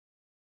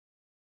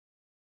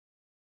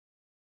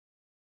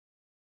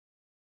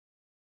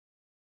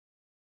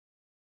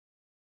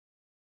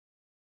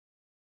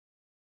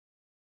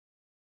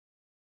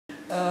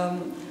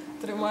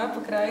Torej, moja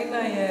pokrajina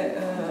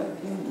je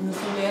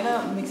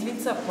naslovljena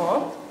Meglica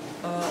po,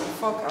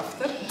 Fog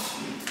After.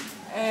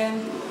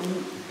 In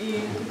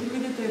kot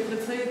vidite, je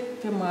precej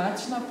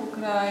temačna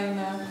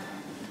pokrajina.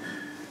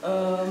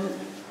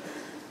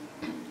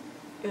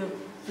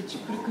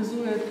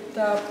 Prikazuje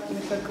ta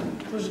nekako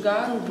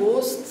požgan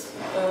gozd.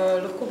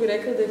 Lahko bi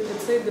rekla, da je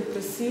precej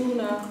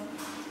depresivna,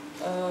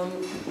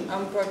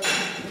 ampak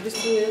v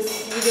bistvu jaz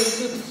vidim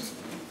tudi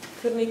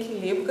kar nekaj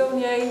lepega v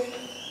njej.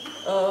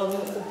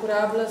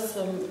 Uporabila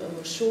sem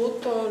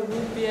šoto,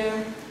 lubje,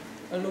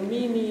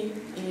 aluminij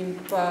in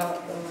pa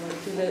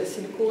tile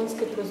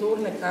silikonske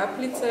prozorne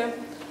kapljice.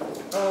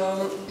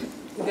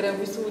 Gre v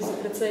bistvu za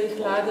precej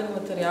hladen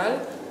material,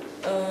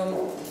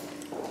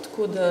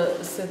 tako da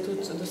se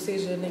tudi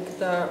doseže nek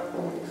ta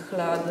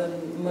hladen,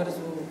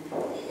 mrzel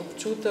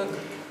občutek,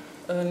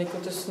 neko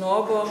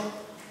tesnobo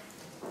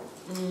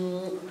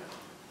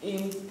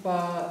in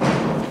pa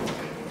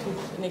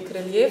tudi nek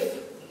relief.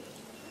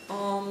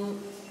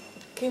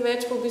 Kaj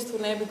več pa v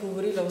bistvu ne bi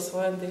govorila o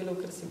svojem delu,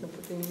 ker si ga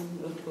potem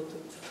lahko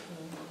tudi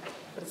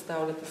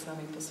predstavljate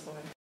sami po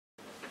svoje.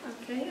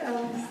 Okay,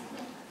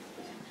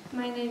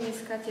 my name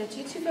is Katja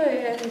Čičiva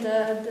and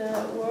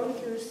the work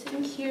you're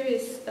seeing here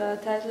is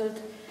titled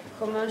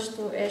Homage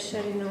to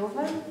Ešeri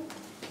Nova.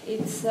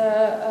 It's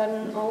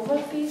an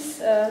oval piece,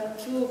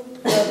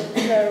 2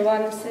 per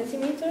 1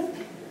 centimeter,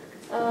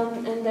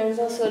 and there's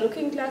also a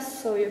looking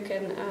glass, so you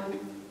can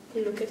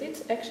look at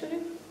it actually.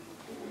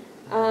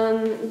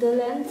 The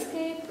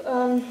landscape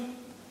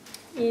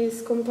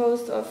is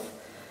composed of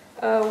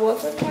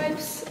water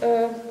pipes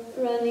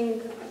running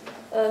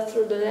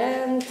through the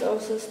land,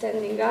 also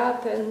standing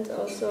up and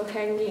also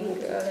hanging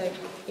like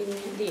in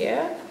the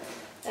air.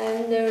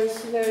 And there's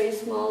very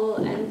small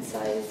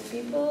ant-sized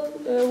people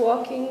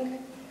walking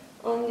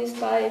on these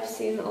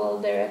pipes in all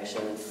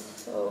directions,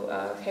 so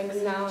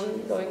hanging down,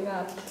 going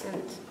up,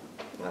 and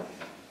well,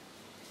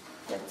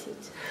 that's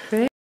it.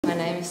 Great. My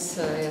name is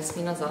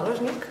Jasmina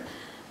Založnik.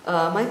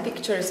 My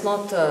picture is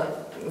not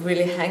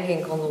really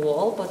hanging on the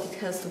wall, but it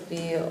has to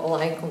be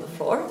lying on the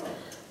floor.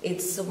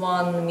 It's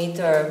 1.1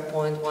 meter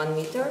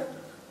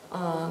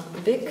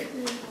big,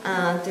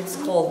 and it's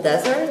called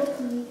Desert.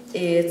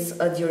 It's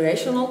a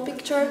durational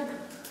picture,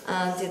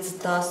 and it's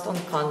dust on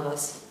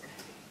canvas.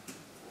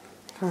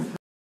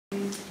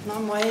 No,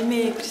 moje ime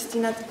je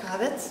Kristina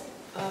Tikavec.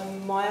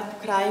 Moja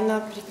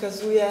pokrajina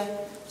prikazuje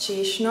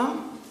češnjo,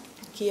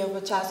 ki je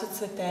v času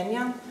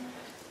cvetenja.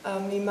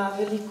 Ima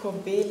veliko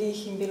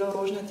belih in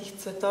belorožnatih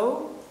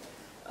cvetov.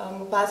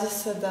 Opazi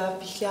se, da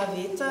pihlja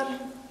veter,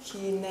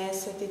 ki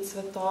nese te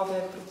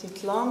cvetove proti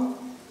tlom.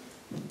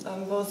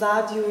 V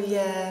ozadju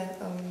je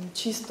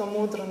čisto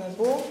modro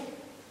nebo,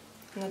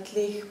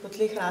 po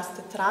tleh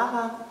raste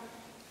trava,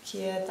 ki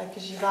je take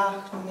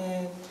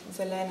živahne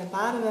zelene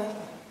barve.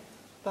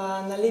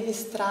 Pa na levi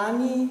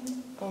strani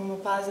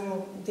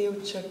opazimo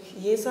delček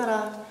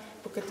jezera,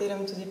 po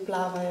katerem tudi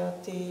plavajo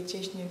te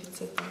češnjevi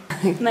cvetovi.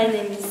 My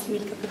name is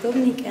Milka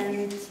Podobnik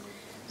and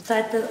the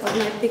title of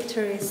my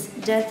picture is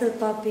Gentle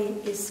Puppy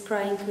is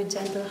Crying with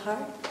Gentle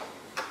Heart.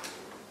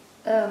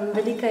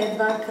 Velika je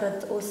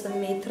 2x8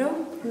 metrov,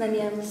 na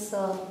njem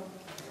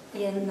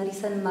je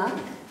narisan mak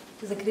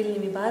z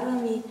akrilnimi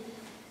barvami,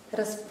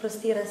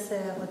 razprostira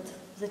se od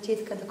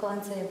začetka do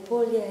konca je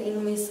polje in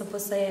vmes so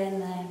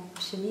posajene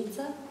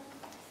pšenica.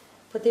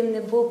 Potem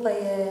nebo pa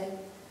je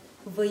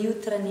v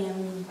jutranje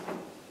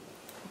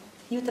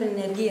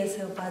energije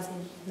se opazi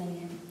na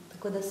njem,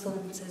 tako da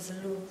sonce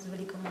zelo z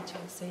veliko močjo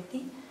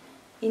sveti.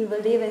 In v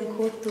levem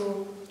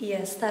kotu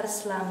je star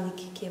slamnik,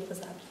 ki je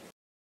pozabljen.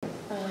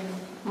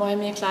 Moje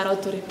ime je Klara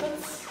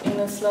Otoripec in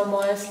naslov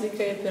moje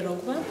slike je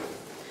Pirogva.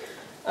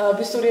 V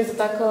bistvu gre za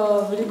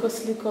tako veliko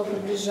sliko,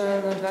 približno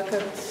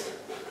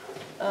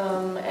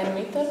 2x1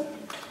 meter.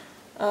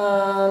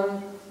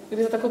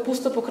 Gre za tako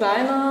pusto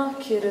pokrajino,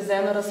 kjer je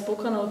zemlja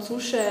razpokana od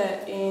suše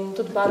in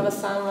tudi barva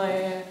sama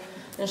je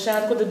še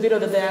tako debelo,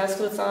 da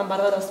dejansko tudi sama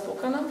barva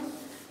razpokana.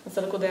 Da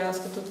se lahko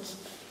dejansko tudi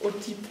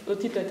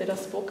otipe te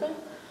razpoke.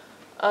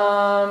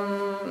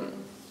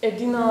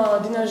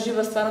 Edina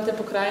živa stvar na tej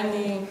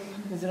pokrajini,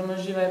 oziroma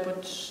živa je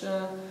pač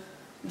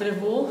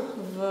drevo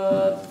v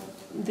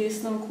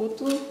desnem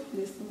kotu,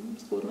 desnem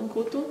spodnjem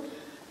kotu,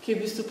 ki je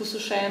v bistvu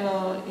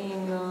posušeno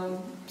in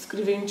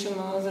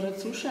skrivenčeno zaradi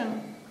suše.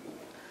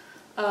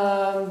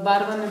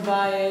 Barva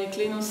neba je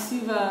jekleno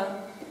siva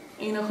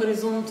in na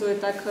horizontu je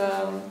taka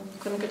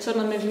neka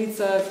črna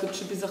meglica, kot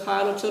če bi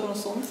zahajalo črno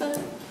sonce.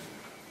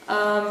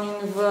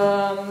 In v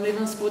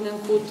levem spodnjem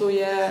kotu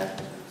je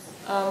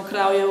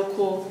kravje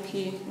oko,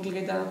 ki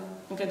gleda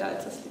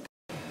gledalca slika.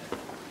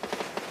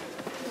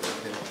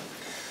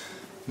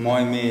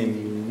 Moje ime je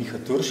Miha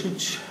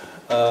Turšič.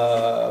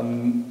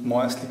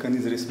 Moja slika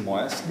ni zares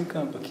moja slika,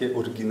 ampak je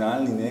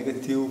originalni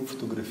negativ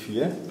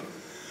fotografije.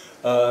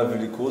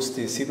 Velikost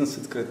je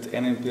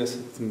 70x51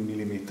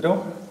 mm.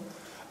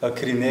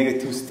 Ker je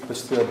negativ, se pač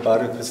treba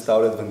barve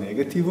predstavljati v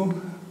negativu.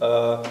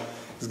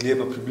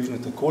 Zgleda pa približno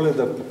takole,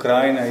 da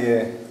pokrajina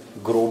je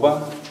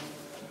groba,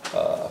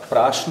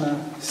 prašna,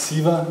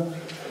 siva,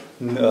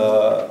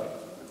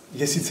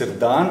 je sicer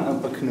dan,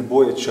 ampak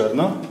nebo je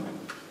črno.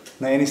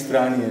 Na eni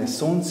strani je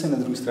sonce, na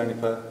drugi strani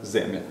pa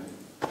zemlja.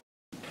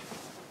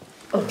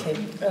 Okay,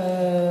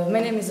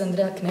 my name is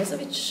Andrea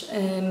Knezovic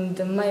and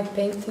my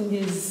painting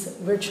is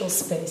Virtual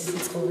Space.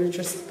 It's called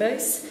Virtual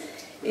Space.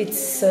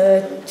 It's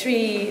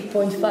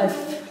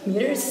 3.5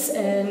 meters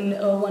and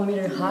 1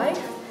 meter high.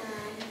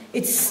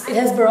 It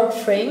has baroque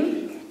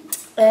frame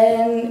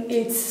and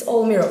it's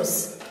all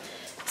mirrors.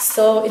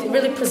 So it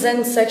really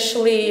presents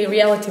actually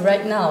reality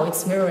right now.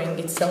 It's mirroring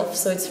itself,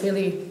 so it's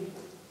really,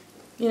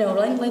 you know,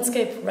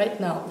 landscape right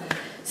now.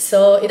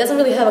 So it doesn't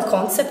really have a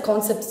concept.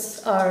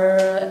 Concepts are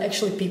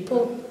actually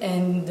people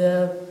and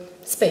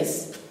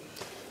space.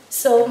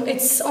 So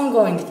it's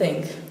ongoing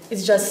thing.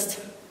 It's just,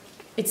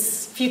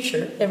 it's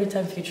future, every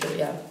time future,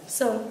 yeah.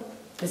 So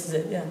this is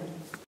it, yeah.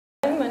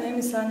 My name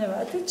is Anja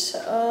Vatic.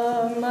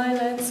 My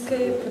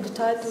landscape, the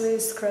title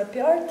is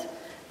Scrapyard.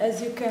 As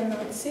you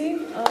cannot see,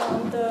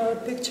 the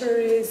picture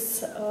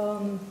is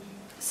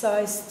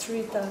size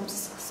 3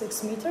 times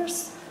 6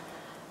 meters.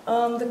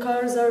 The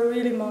colors are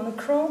really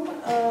monochrome,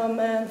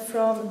 and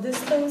from a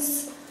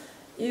distance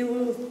you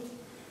will,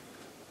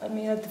 I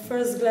mean, at the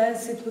first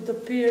glance it would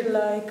appear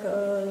like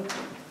a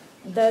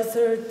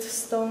desert,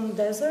 stony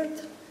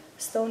desert,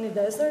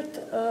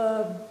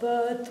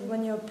 but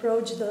when you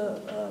approach the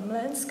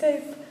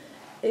landscape,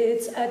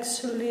 it's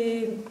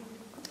actually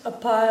a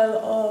pile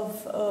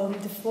of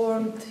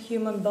deformed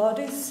human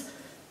bodies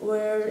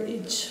where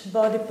each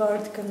body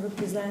part can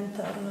represent,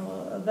 I don't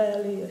know, a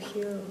valley, a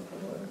hill,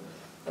 or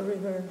a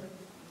river,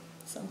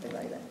 something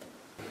like that.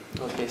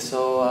 Okay,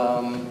 so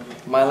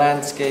my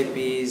landscape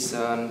is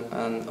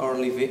an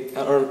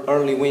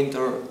early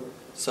winter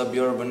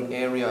suburban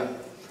area.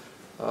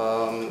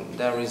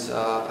 There is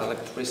an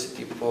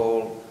electricity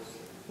pole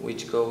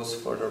which goes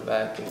further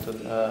back into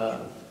the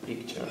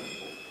picture.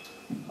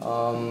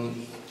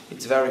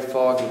 It's very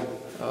foggy.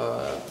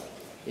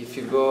 If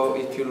you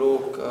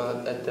look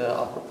at the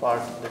upper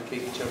part of the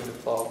picture, the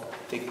fog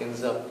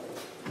thickens up.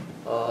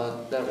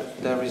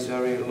 There is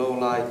very low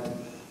light,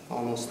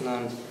 almost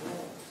none.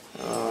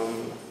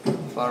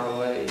 Far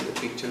away in the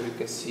picture you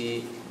can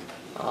see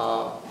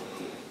a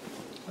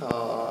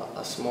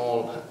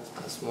small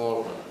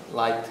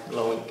light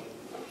glowing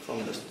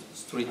from the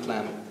street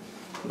lamp.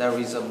 There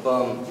is a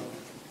bum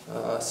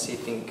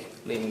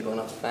leaning on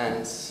a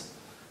fence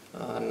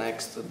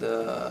next to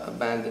the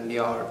abandoned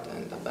yard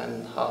and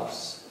abandoned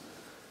house.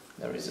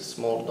 There is a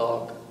small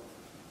dog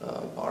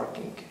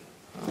barking.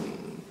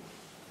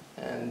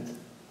 And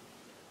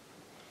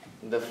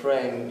the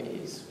frame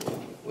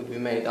would be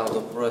made out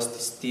of rusty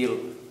steel,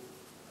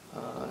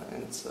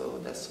 and so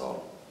that's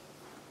all.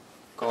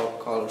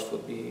 Colors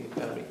would be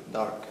very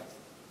dark,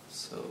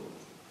 so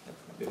that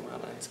would be my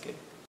landscape.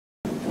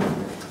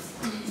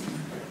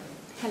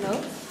 Hello,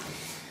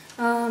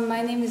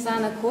 my name is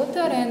Ana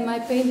Kotar and my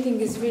painting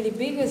is really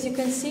big, as you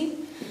can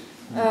see.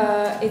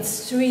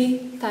 It's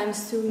 3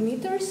 times 2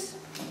 meters.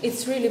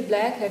 It's really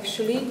black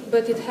actually,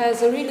 but it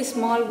has a really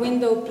small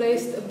window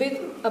placed a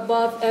bit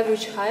above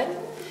average height.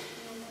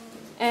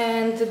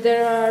 And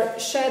there are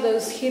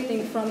shadows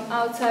hitting from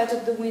outside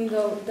of the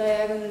window,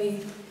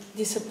 diagonally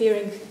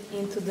disappearing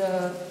into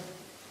the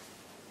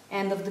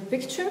end of the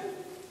picture.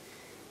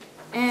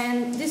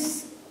 And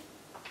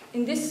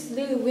in this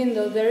little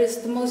window there is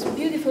the most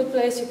beautiful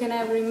place you can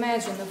ever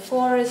imagine, a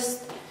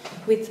forest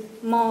with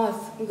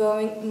moths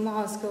going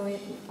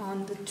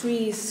on the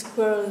trees,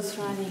 squirrels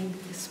running,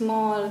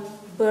 small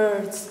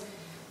birds,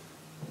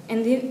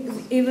 and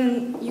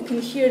even you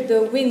can hear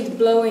the wind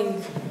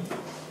blowing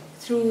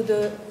through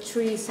the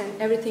trees,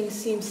 and everything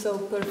seems so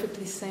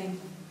perfectly sane.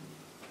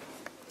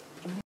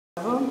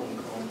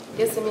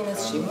 Jaz sem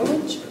Ines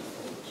Šibović.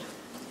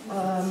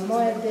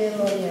 Moje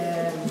delo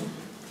je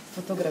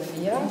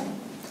fotografija,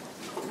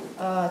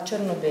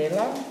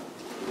 črno-bela,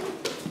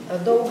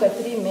 dolga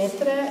 3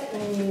 metre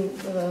in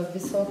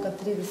visoka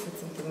 30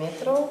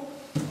 centimetrov.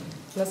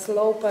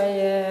 Naslov pa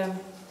je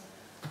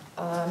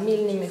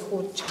Milni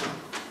mehurčki.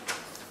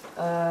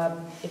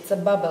 It's a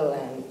bubble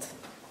land,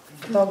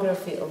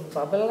 photography of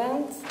bubble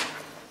lands,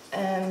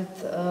 and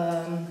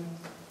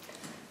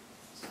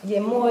je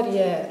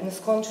morje,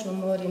 neskončno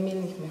morje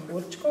milnih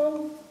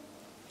mehurčkov.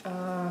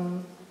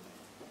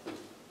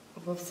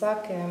 V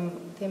vsakem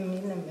tem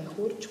milnem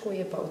mehurčku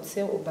je pa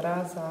odsev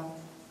obraza,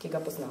 ki ga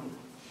poznamo.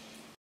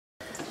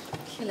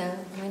 Hello,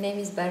 my name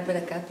is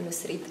Barbara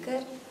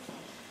Kapilus-Ritker.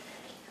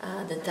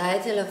 The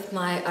title of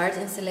my art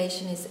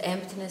installation is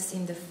Emptiness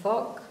in the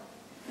Fog.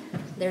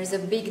 There is a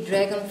big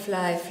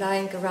dragonfly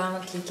flying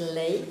around a little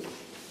lake,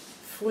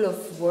 full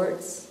of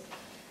words.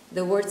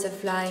 The words are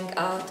flying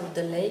out of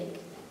the lake.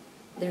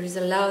 There is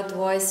a loud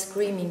voice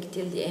screaming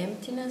till the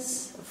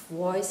emptiness of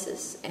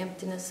voices,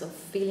 emptiness of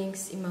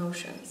feelings,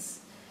 emotions.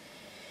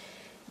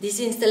 This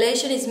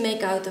installation is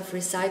made out of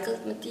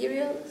recycled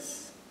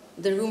materials.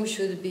 The room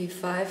should be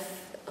 20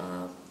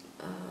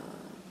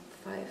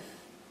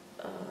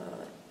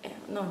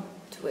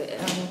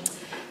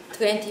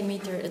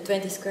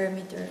 square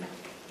meter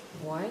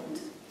wide.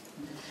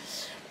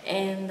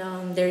 And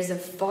there is a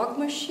fog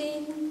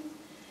machine,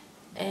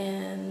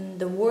 and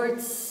the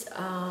words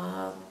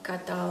are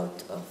cut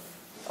out of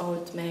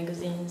old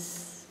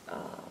magazines.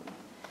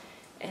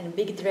 And a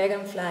big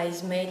dragonfly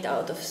is made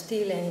out of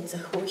steel, and it's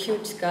a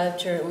huge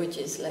sculpture which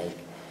is like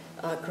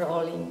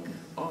crawling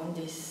on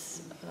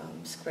this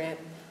scrap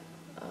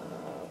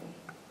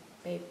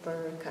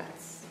paper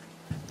cuts.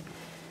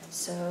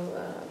 So,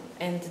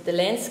 and the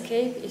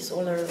landscape is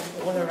all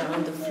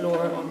around the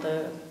floor on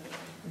the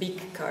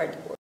big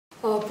cardboard.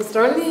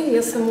 Pozdravljeni,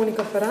 jaz sem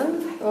Monika Ferran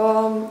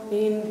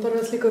in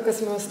prva slika, ki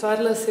sem jo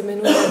ustvarila, se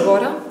imenuje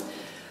Gora.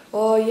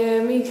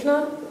 Je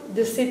majhna,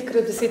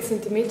 10x10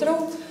 cm.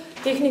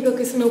 Tehnika,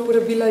 ki sem jo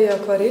uporabila, je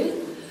akvarel.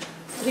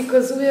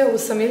 Prikazuje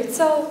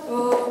osamelca,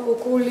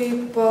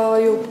 okoli pa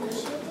jo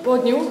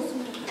pod njo,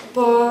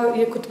 pa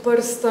je kot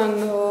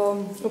prsten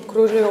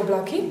obkrožajo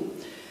oblaki.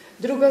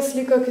 Druga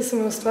slika, ki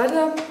sem jo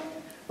ustvarila,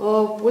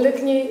 poleg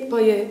nje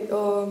pa je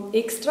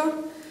ekstra,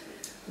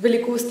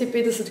 velikosti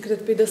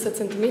 50x50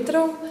 cm.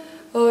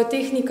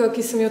 Tehnika,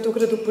 ki sem jo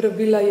tokrat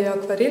uporabila, je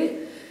akvarel.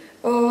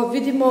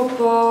 Vidimo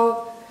pa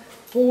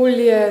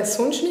polje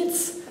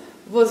sončnic,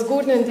 v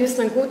zgornjem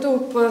desnem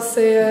kotu pa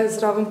se je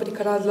zraven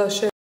prikradla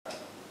še.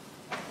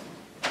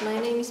 My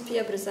name is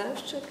Pia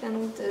Brzavščak,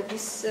 and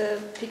this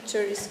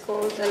picture is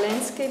called a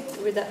landscape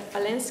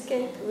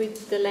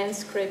with the lens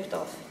scraped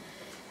off.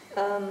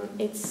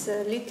 It's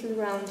a little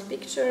round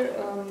picture,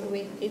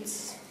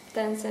 it's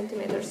 10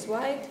 centimeters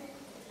wide.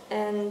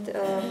 And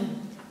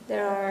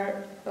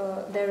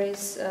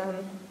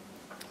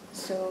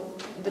so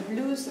the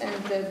blues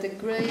and the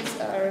grays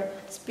are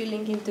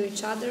spilling into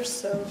each other,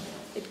 so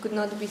it could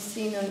not be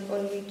seen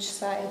on which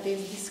side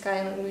is the sky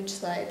and on which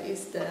side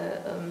is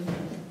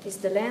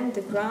the land,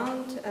 the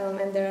ground,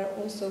 and there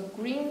are also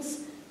greens.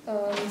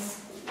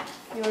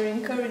 You are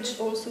encouraged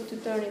also to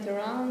turn it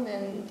around,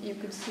 and you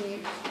could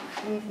see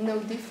no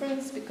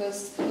difference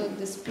because of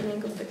the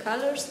spilling of the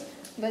colors,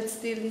 but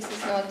still this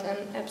is not an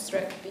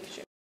abstract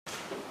picture.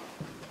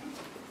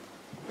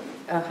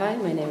 Hi,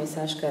 my name is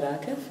Saška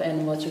Rakev,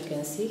 and what you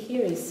can see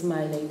here is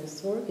my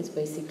latest work. It's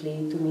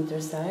basically 2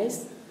 meter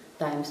size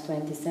times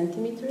 20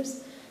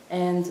 centimeters,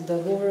 and the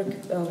work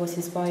was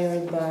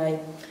inspired by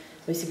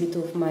basically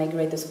two of my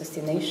greatest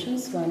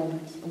fascinations.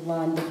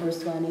 The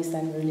first one is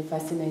I'm really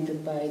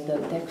fascinated by the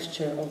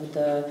texture of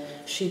the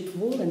sheep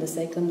wool, and the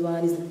second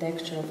one is the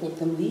texture of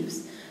autumn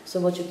leaves.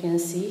 So what you can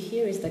see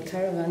here is the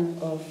caravan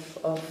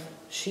of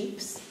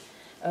sheeps.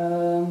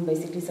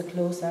 Basically it's a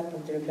close-up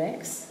of their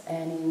backs,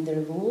 and in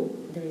their wool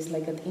there is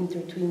like an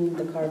intertwining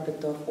the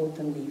carpet of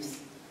autumn leaves.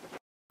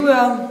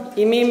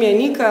 Ime mi je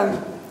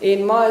Nika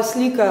in moja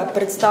slika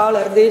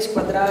predstavlja rdeč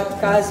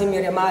kvadrat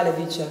Kazimirja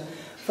Maleviča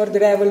for the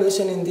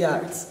Revolution in the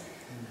Arts.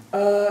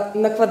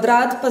 Na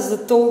kvadrat pa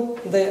zato,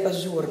 da je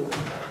ažurna.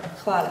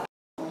 Hvala.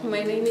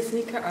 My name is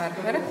Nika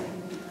Arhar.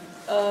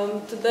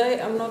 Today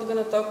I'm not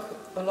going to talk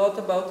a lot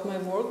about my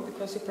work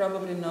because you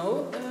probably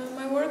know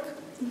my work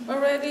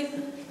already.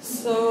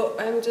 So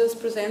I'm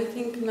just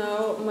presenting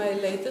now my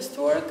latest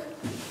work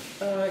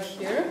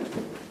here.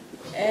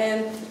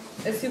 And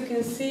as you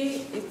can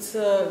see, it's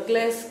a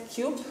glass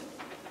cube.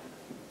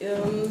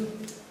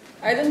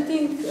 I don't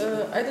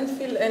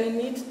feel any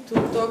need to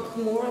talk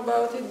more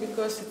about it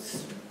because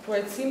it's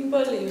quite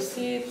simple. You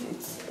see it,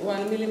 it's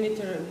 1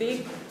 millimeter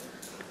big,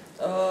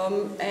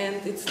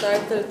 and it's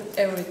titled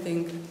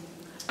Everything.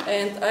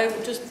 And I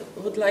just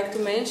would like to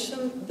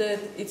mention that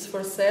it's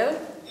for sale.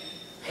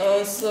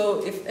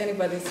 So if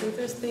anybody is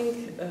interested,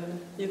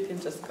 you can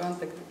just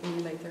contact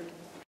me later.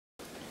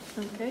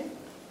 Okay.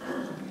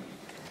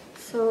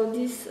 So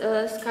this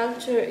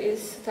sculpture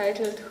is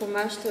titled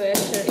Homage to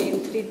Escher in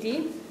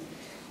 3D,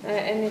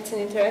 and it's an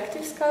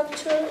interactive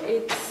sculpture.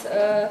 It's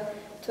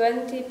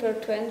 20 per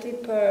 20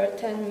 per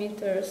 10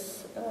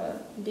 meters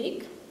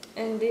big,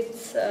 and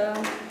it's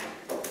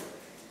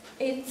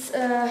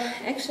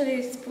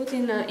put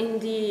in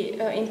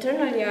the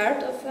internal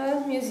yard of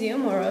a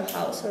museum or a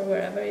house or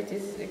wherever it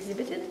is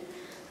exhibited.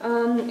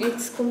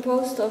 It's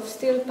composed of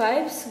steel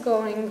pipes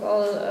going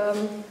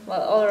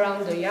all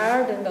around the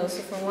yard and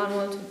also from one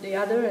wall to the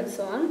other and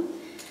so on.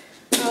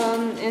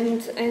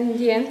 And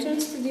the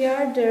entrance to the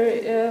yard,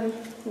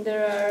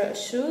 there are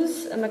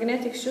shoes,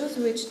 magnetic shoes,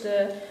 which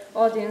the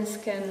audience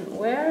can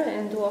wear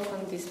and walk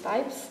on these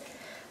pipes.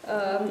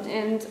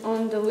 And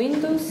on the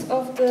windows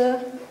of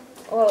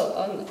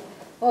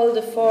all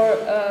the four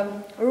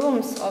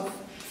rooms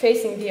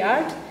facing the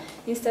yard,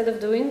 instead of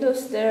the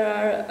windows, there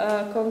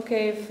are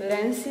concave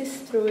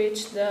lenses through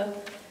which the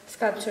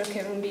sculpture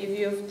can be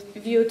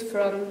viewed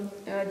from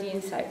the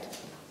inside.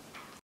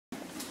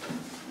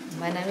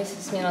 My name is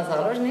Smina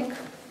Založnik,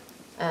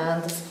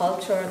 and the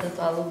sculpture that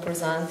I will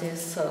present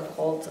is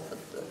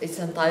it's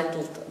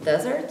entitled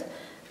Desert.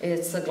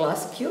 It's a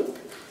glass cube,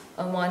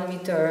 1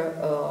 meter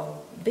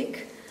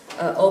big,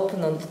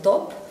 open on the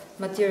top.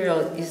 Material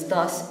is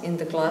thus in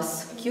the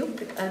glass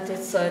cube, and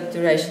it's a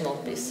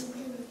durational piece.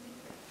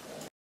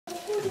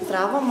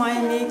 Zdravo, moje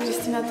ime je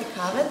Kristina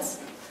Tekavec.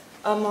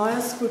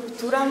 Moja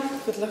skulptura,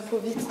 kot lahko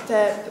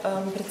vidite,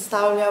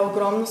 predstavlja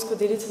ogromno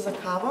skodelico za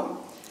kavo.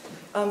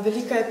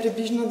 Velika je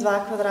približno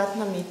 2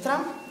 kvadratna metra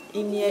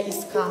in je iz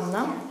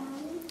kamna.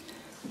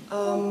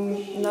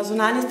 Na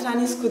zunanji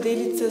strani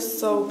skodelice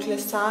so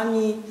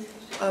vklesani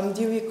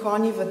divji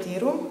konji v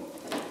deru.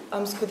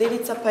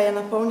 Skodelica pa je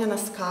napolnjena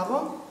s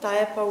kavo, ta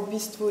je pa v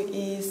bistvu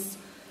iz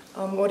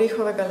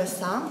orehovega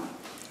lesa.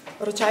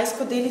 Ročaj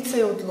skodelice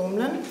je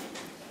odlomljen,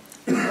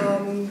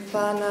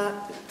 pa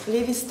na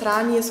levi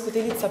strani je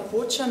skodelica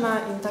počena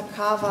in ta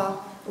kava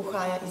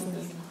uhaja iz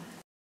nje.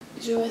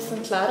 Živijo, jaz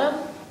sem Klara.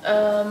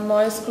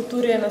 Moja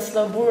skulptura je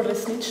naslov bolj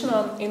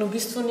resnično in v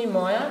bistvu ni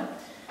moja.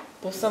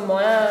 Povsem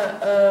moja.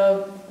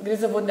 Gre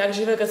za vodnjak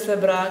živega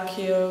srebra,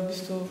 ki je v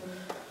bistvu,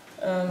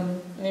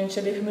 ne vem,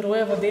 če leh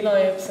Mirojevo delo,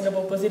 sem ga pa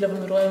opazila v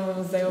Mirojevem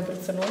muzeju v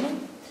Barceloni.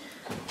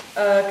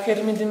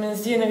 Ker mi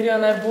dimenzije ne grejo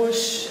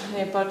najboljš,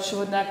 je pač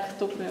vodnjak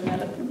toliko je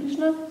vele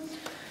približno.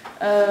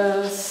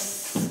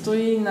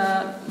 Stoji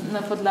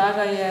na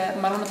podlaga je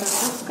marmornata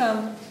koska,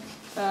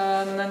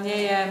 na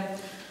njej je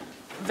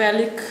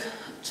velik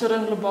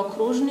črn globok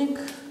krožnik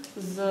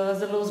z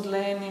zelo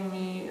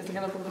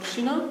zgledeno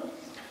površino.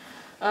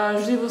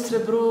 Živo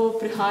srebro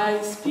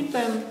prihaja iz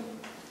pipe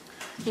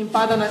in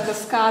pada na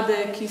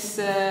kaskade, ki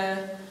se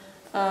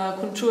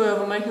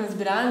končujejo v majhnem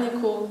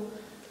zbiralniku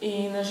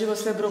in živo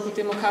srebro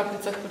potem v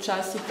kapljicah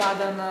počasi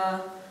pada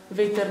na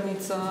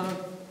vetrnico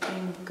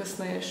in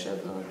kasneje še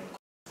v...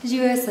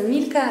 Živijo, jaz sem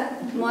Milka,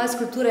 moja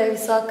skulptura je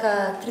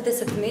visoka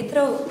 30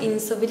 metrov in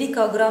so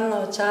velika ogromna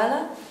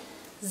očala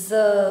z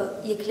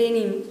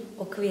jeklenim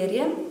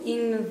okvirjem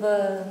in v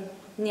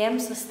njem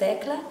so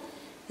stekla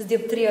z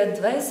dioptrijo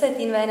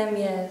 20 in v enem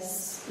je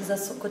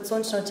kot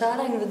sončna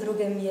očala in v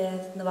drugem je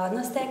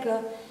navadno steklo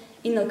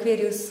in na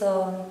okvirju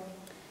so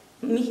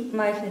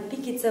majhne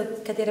pikice,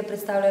 katere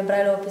predstavljajo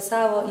Braillovo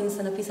pisavo in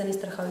so napisani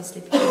strahovi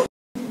slepi.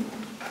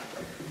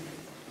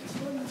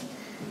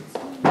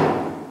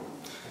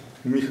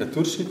 Miha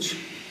Turšič.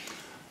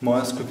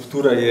 Moja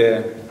skulptura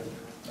je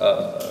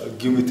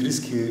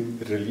geometrijski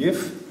relief,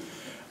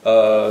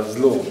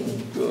 zelo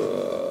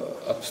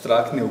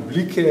abstraktne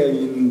oblike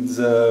in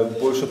za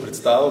boljšo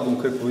predstavo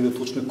bom kar povedal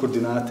točne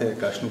koordinate,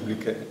 kakšne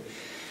oblike.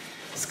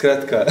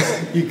 Skratka,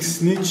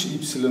 x nič,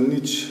 y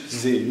nič,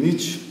 z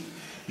nič,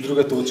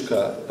 druga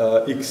točka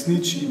x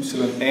nič,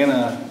 y1,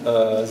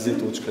 z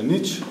točka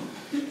nič,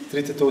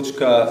 tretja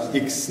točka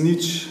x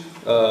nič,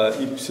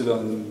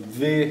 y2,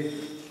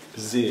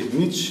 z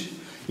nič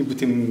in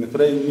potem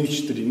naprej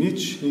nič, 3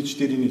 nič, nič,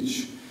 4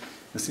 nič.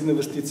 Naslednja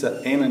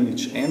vrstica 1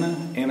 nič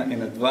 1, 1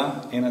 1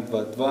 2, 1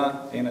 2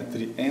 2, 1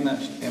 3 1,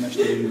 1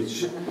 4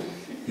 nič.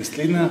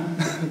 Naslednja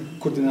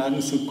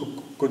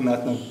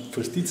koordinatna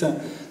vrstica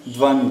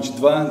 2 nič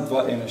 2,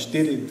 2 1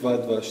 4, 2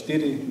 2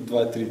 4,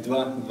 2 3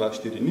 2, 2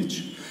 4 nič.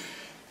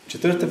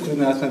 Četrta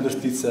koordinatna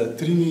vrstica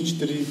 3 nič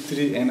 3,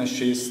 3 1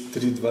 6,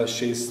 3 2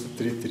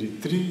 6, 3 3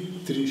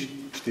 3, 3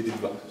 4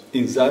 2.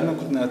 In zadnja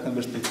koordinatna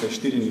vrstica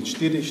 4 nič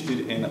 4,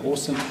 4 1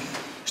 8,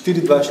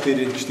 4 2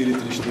 4, 4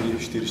 3 4,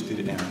 4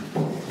 4 1.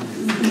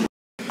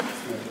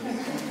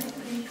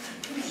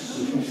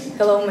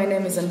 Hello, my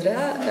name is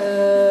Andrea.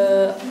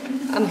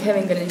 I'm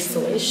having an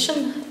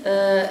installation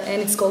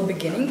and it's called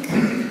Beginning.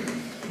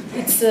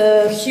 It's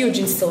a huge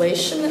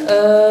installation.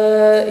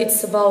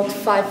 It's about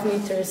 5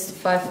 meters to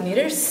 5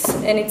 meters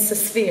and it's a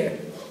sphere.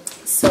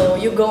 So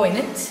you go in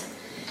it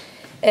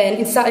and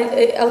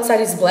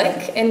outside is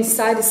black and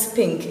inside is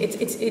pink.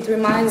 It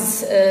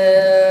reminds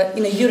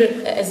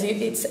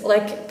it's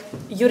like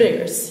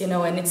uterus, you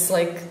know, and it's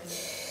like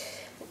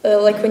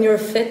when you're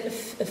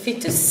a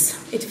fetus,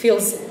 it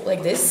feels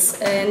like this,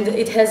 and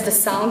it has the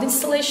sound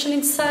installation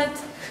inside.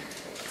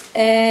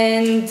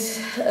 And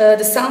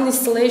the sound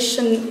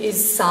installation is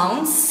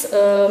sounds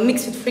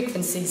mixed with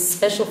frequencies,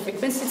 special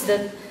frequencies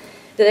that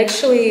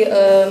actually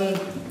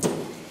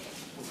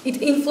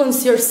it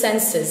influences your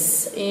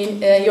senses,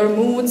 in your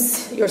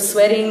moods, your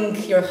sweating,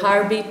 your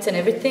heartbeat, and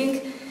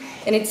everything.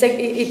 And it's like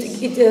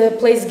it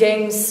plays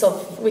games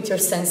with your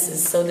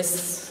senses. So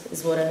this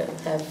is what I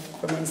have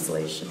for my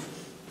installation.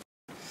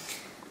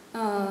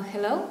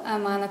 Hello,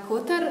 I'm Anna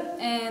Kotar,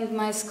 and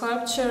my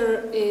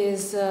sculpture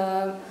is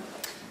a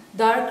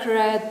dark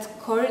red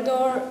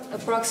corridor,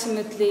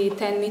 approximately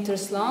 10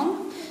 meters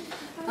long.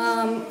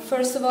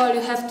 First of all,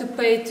 you have to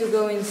pay to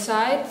go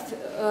inside.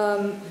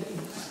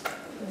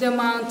 The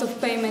amount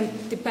of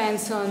payment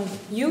depends on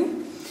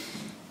you,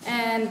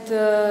 and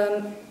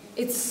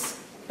it's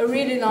a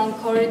really long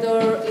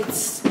corridor.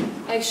 It's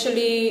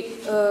actually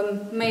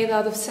made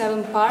out of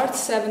 7 parts,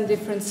 7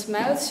 different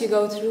smells. You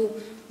go through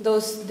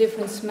those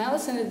different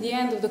smells, and at the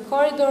end of the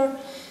corridor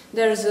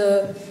there's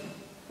a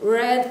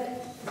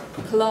red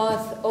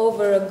cloth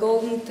over a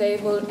golden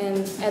table,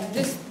 and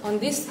on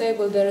this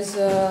table there's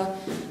a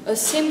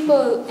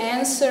simple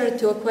answer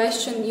to a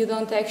question you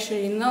don't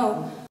actually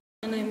know.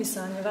 My name is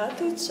Anja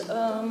Vatic.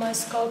 My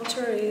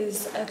sculpture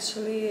is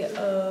actually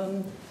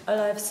a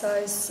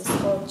life-size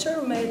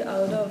sculpture made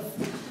out of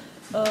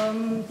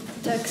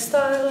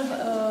textile,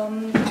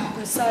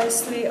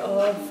 precisely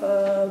of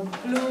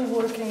blue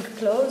working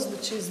clothes,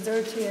 which is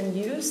dirty and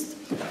used.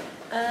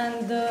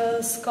 And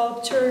the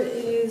sculpture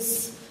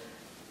is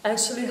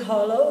actually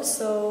hollow,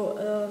 so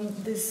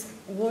this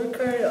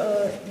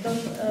worker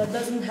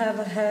doesn't have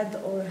a head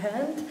or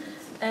hand,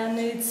 and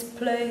it's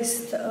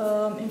placed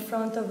in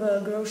front of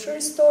a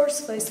grocery store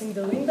facing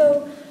the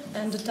window,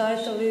 and the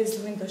title is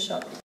Window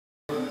Shop.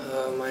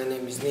 My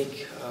name is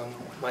Nick.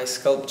 My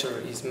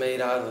sculpture is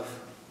made out of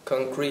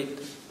concrete,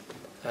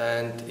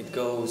 and it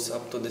goes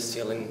up to the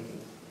ceiling,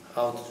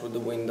 out through the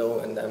window,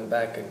 and then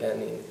back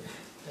again in,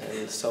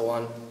 and so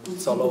on.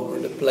 It's all over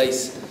the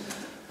place.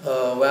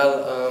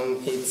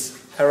 It's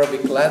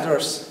Arabic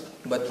letters,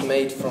 but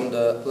made from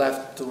the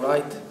left to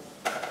right,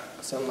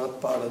 so I'm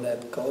not part of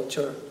that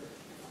culture,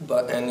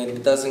 and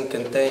it doesn't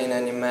contain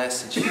any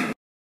message.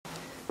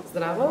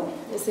 Zdravo,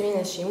 jaz sem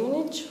Ines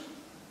Šimunič.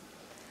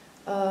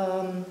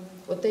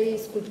 O tej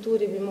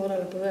skulpturi bi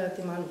morala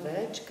povedati malo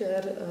več,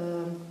 ker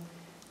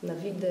na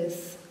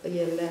videz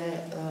je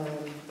le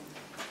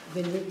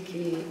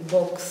veliki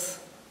boks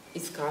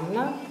iz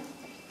kamna.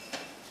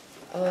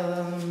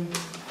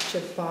 Če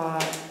pa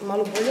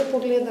malo bolje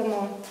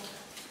pogledamo,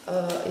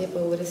 je pa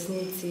v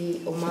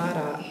resnici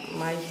omara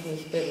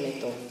majhnih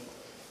predmetov.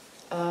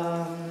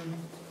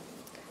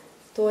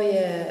 To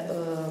je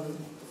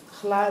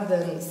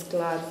hladen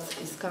sklad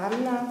iz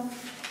kamna,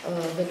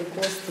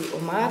 velikosti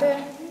omare,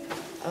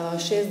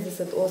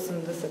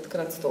 60-80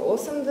 x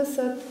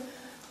 180.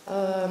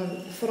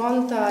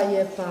 Fronta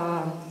je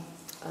pa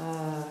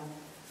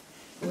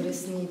v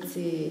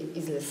resnici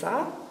iz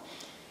lesa.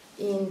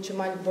 In če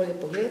malo bolje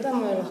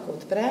pogledamo, jo lahko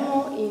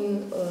odpremo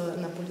in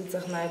na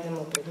policah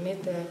najdemo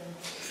predmete,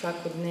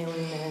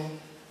 vsakodnevne,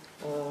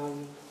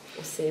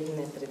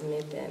 osebne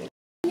predmete.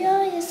 Ja,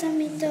 jaz sem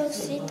Ita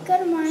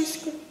Ossetkar, moja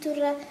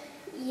skulptura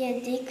je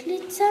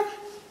deklica,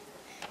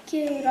 ki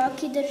v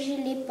roki drži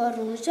lepo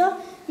rožo,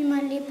 ima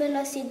lepe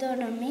lase do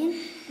ramen,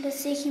 v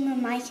laseh ima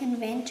majhen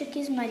venček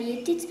iz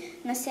marjetic,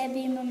 na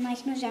sebi ima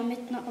majhno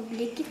žametno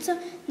oblekico,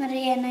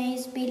 narejena je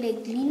iz bele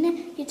gline,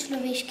 je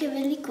človeške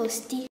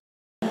velikosti.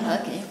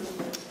 Okay.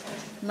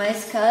 My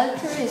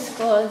sculpture is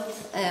called,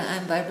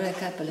 I'm Barbara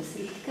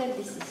Kapela-Sritkar,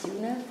 this is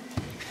Juna,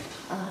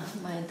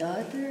 my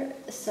daughter.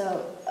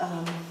 So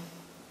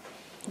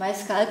my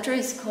sculpture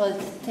is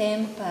called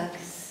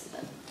Tempax,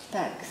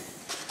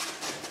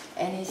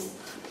 and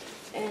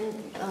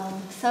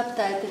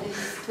subtitle is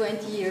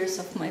 20 years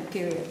of my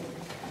period.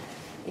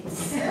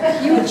 It's a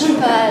huge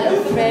pile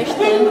of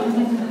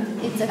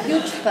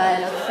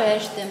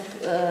fresh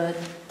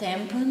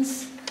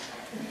tampons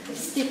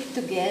stick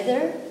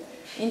together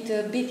into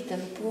a big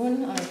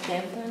tampon or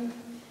tampon,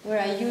 where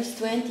I use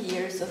 20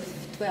 years of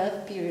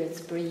 12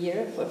 periods per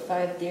year for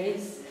 5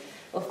 days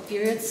of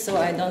periods, so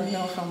I don't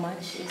know how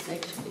much is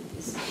actually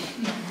this.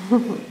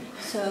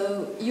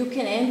 So you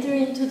can enter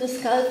into the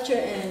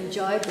sculpture and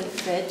enjoy the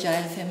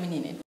fragile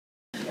femininity.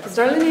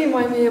 Pozdravljeni,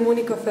 moje ime je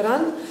Monika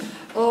Ferran.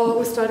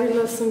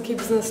 Ustvarila sem kip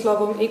z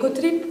naslovom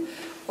Egotrip.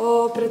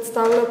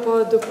 Predstavlja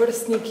pa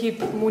doprstni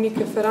kip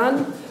Monike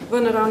Ferran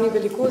v naravni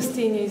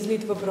velikosti in je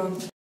izlit v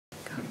bronz.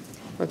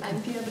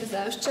 I'm Pia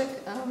Brzavščak.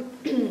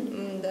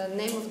 The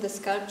name of the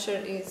sculpture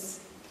is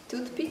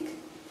Toothpick,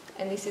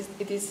 and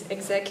it is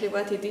exactly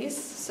what it is.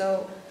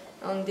 So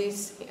in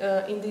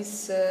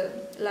this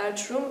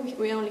large room,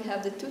 we only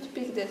have the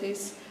toothpick that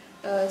is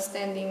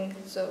standing.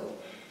 So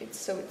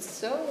it's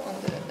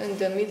in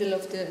the middle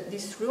of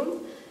this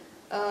room.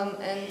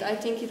 And I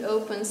think it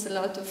opens a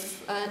lot of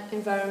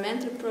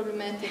environmental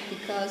problematic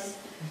because,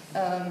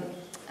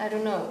 I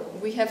don't know,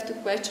 we have to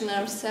question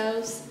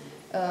ourselves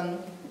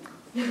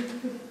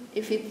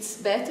if it's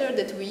better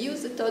that we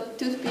use the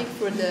toothpick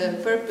for the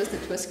purpose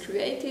that was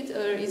created,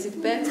 or is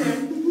it better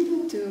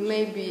to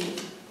maybe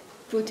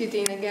put it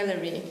in a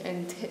gallery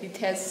and it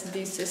has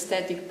this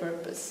aesthetic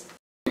purpose.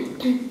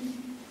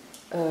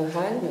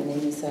 Hi, my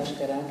name is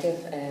Saška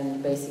Rakev,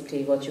 and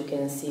basically what you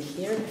can see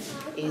here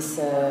is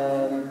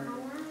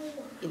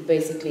it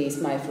basically is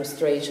my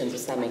frustration to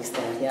some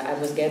extent. Yeah, I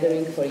was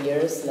gathering for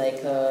years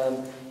like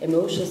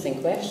emotions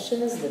and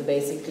questions that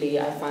basically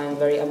I find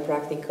very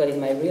unpractical in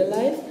my real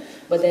life,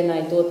 but then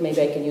I thought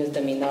maybe I can use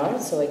them in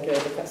art, so I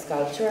created a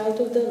sculpture out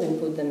of them and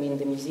put them in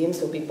the museum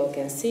so people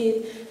can see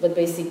it. But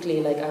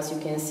basically, like as you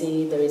can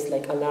see, there is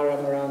like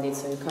alarm around it,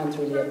 so you can't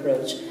really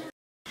approach.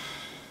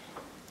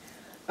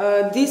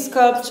 This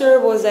sculpture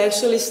was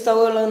actually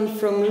stolen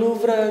from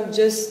Louvre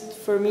just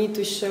for me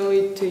to show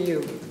it to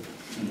you.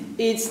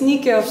 It's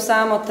Nike of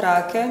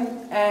Samotrake,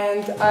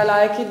 and I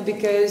like it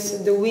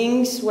because the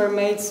wings were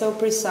made so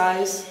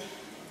precise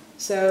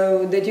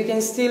so that you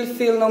can still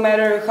feel, no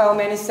matter how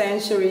many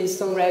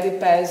centuries already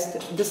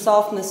passed, the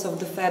softness of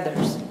the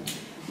feathers.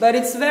 But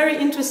it's very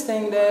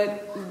interesting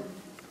that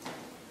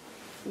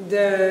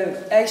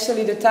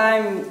the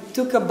time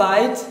took a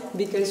bite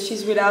because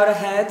she's without a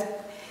head,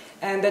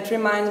 and that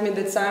reminds me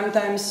that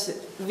sometimes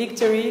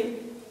victory,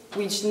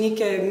 which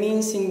Nike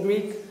means in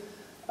Greek,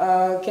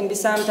 can be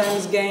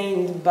sometimes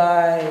gained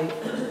by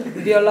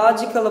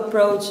biological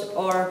approach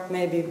or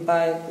maybe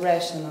by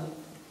rational.